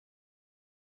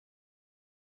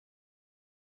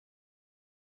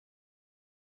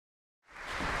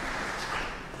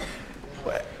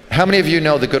How many of you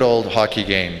know the Good Old Hockey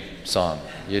Game song?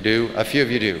 You do? A few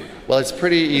of you do. Well, it's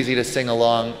pretty easy to sing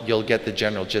along. You'll get the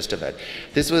general gist of it.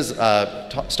 This was,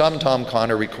 Stompin' Tom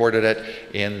Connor recorded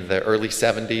it in the early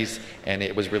 70s, and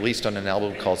it was released on an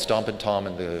album called Stompin' Tom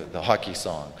and the Hockey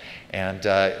Song. And,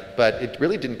 but it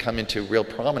really didn't come into real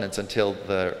prominence until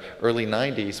the early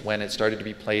 90s when it started to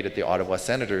be played at the Ottawa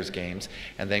Senators games,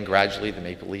 and then gradually the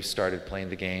Maple Leafs started playing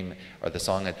the game, or the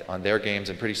song on their games,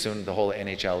 and pretty soon the whole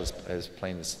NHL is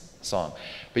playing this song.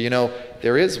 But you know,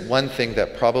 there is one thing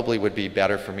that probably would be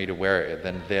better for me to wear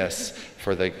than this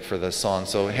for the song.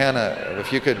 So Hannah,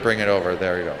 if you could bring it over.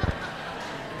 There you go.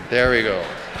 There we go.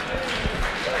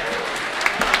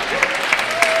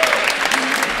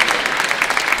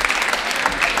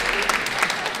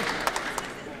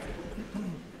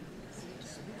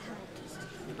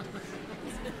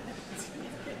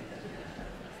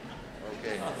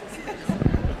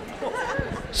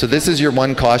 So this is your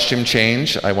one costume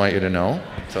change, I want you to know.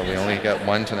 So we only got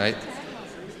one tonight.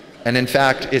 And in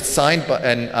fact, it's signed by,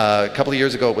 and a couple of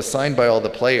years ago, it was signed by all the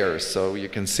players, so you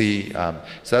can see, so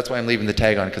that's why I'm leaving the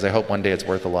tag on, because I hope one day it's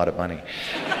worth a lot of money.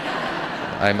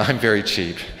 I'm very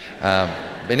cheap.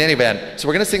 In any event, so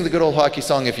we're gonna sing the Good Old Hockey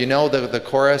Song. If you know the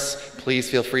chorus, please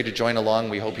feel free to join along.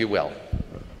 We hope you will.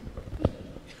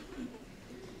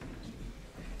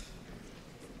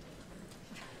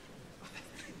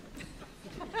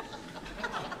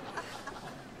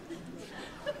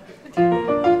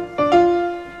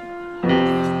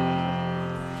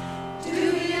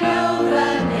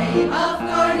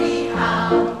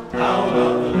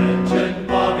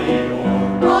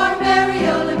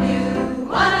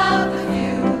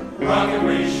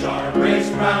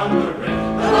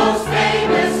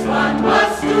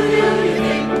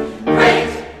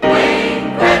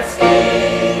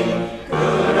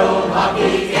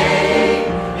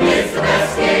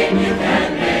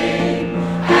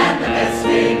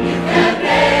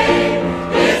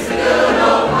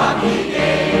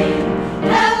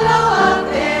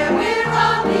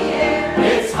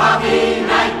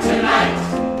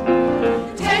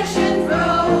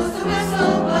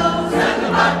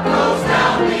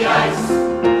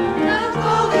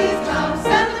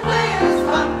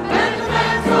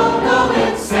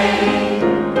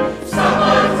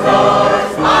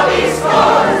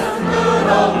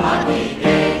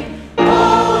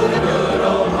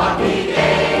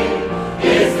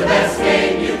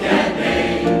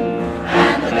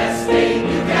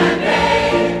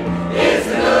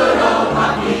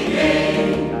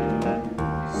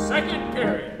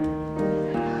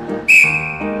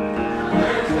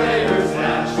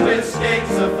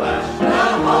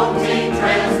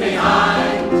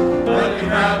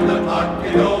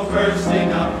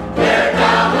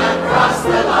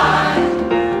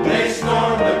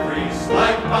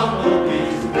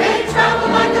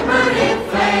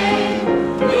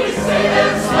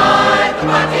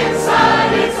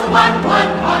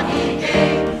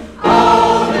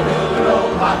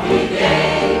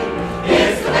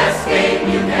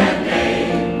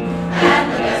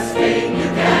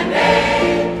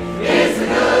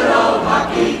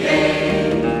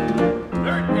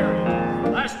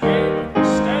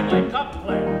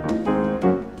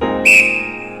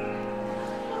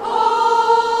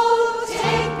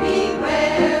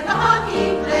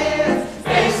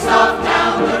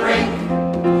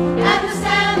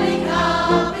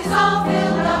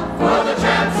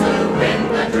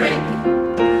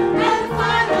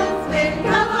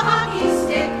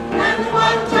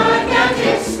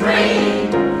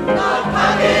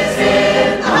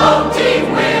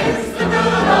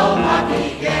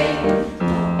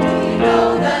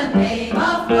 The name